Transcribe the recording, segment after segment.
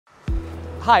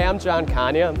Hi, I'm John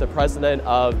Kanya. I'm the president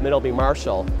of Middleby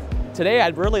Marshall. Today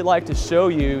I'd really like to show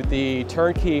you the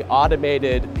turnkey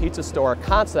automated pizza store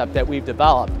concept that we've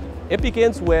developed. It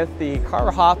begins with the Carter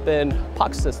Hoffman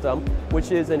puck system,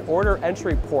 which is an order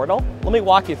entry portal. Let me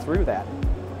walk you through that.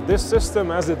 This system,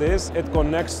 as it is, it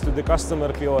connects to the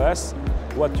customer POS.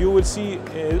 What you will see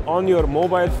on your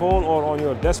mobile phone or on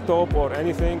your desktop or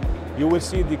anything, you will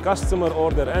see the customer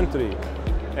order entry,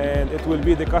 and it will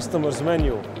be the customer's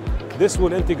menu. This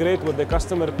will integrate with the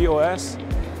customer POS.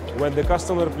 When the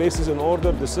customer places an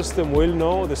order, the system will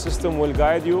know, the system will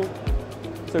guide you.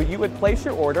 So you would place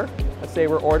your order. Let's say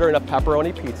we're ordering a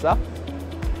pepperoni pizza.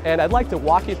 And I'd like to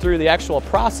walk you through the actual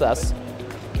process.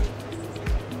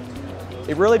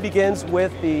 It really begins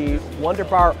with the Wonder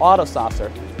Bar auto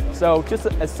saucer. So just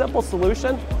a simple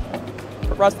solution.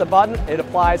 Press the button, it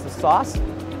applies the sauce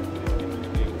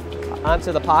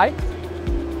onto the pie.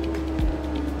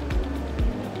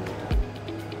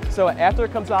 So after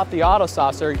it comes off the auto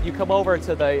saucer, you come over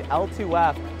to the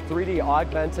L2F 3D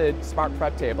augmented smart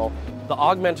prep table. The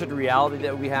augmented reality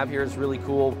that we have here is really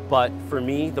cool, but for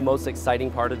me, the most exciting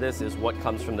part of this is what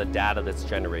comes from the data that's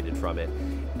generated from it.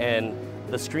 And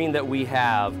the screen that we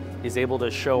have is able to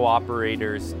show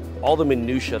operators all the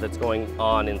minutia that's going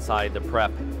on inside the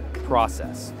prep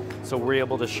process. So we're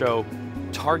able to show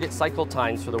target cycle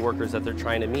times for the workers that they're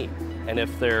trying to meet. And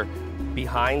if they're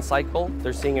behind cycle,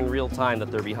 they're seeing in real time that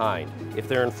they're behind. If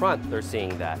they're in front, they're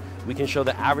seeing that. We can show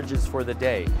the averages for the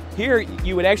day. Here,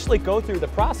 you would actually go through the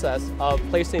process of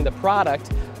placing the product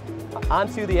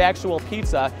onto the actual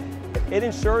pizza. It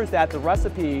ensures that the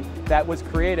recipe that was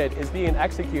created is being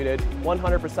executed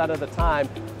 100% of the time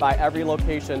by every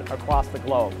location across the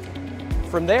globe.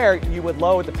 From there, you would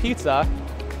load the pizza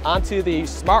onto the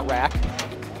smart rack,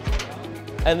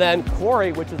 and then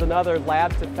Corey, which is another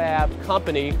lab to fab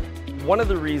company. One of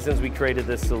the reasons we created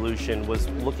this solution was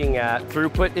looking at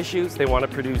throughput issues. They want to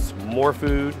produce more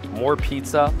food, more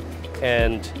pizza,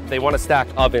 and they want to stack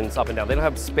ovens up and down. They don't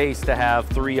have space to have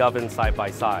 3 ovens side by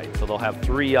side, so they'll have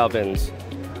 3 ovens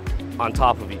on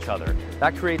top of each other.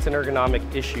 That creates an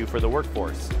ergonomic issue for the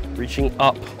workforce, reaching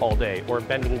up all day or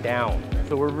bending down.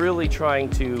 So we're really trying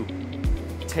to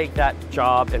take that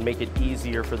job and make it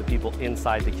easier for the people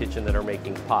inside the kitchen that are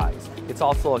making pies. It's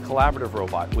also a collaborative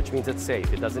robot, which means it's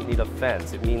safe. It doesn't need a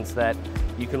fence. It means that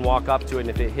you can walk up to it, and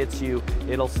if it hits you,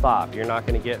 it'll stop. You're not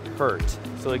going to get hurt.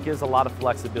 So it gives a lot of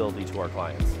flexibility to our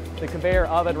clients. The conveyor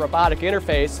oven robotic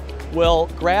interface will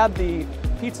grab the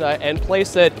pizza and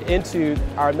place it into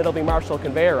our Middleby Marshall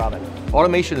conveyor oven.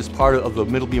 Automation is part of the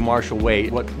Middleby Marshall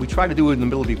way. What we try to do in the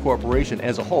Middleby Corporation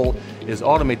as a whole is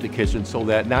automate the kitchen so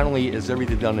that not only is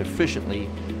everything done efficiently,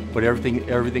 but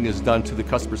everything is done to the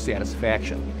customer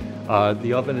satisfaction.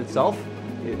 The oven itself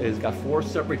has got 4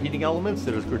 separate heating elements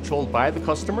that are controlled by the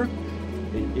customer.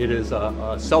 It is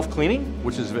self-cleaning,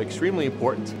 which is extremely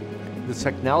important. The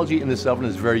technology in this oven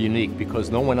is very unique because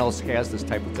no one else has this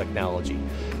type of technology.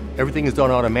 Everything is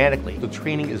done automatically. The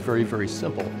training is very, very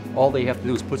simple. All they have to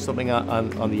do is put something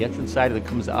on the entrance side, and it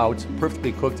comes out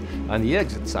perfectly cooked on the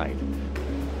exit side.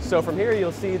 So from here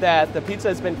you'll see that the pizza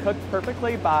has been cooked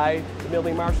perfectly by the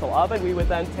Middleby Marshall oven. We would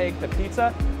then take the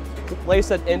pizza,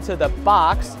 place it into the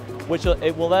box, which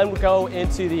it will then go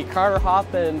into the Carter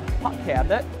Hoffman puck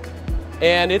cabinet.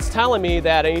 And it's telling me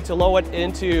that I need to load it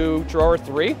into drawer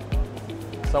 3.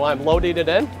 So I'm loading it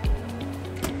in.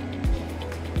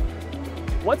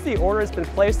 Once the order has been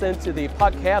placed into the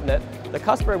puck cabinet, the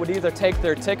customer would either take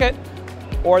their ticket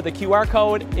or the QR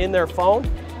code in their phone.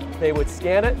 They would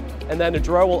scan it, and then the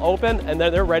drawer will open, and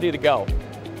then they're ready to go.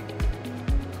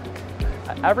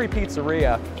 Every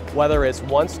pizzeria, whether it's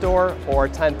 1 store or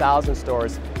 10,000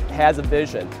 stores, has a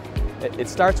vision. It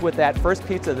starts with that first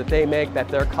pizza that they make that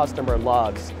their customer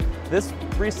loves. This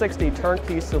 360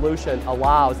 turnkey solution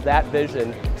allows that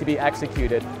vision to be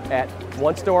executed at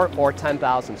 1 store or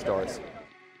 10,000 stores.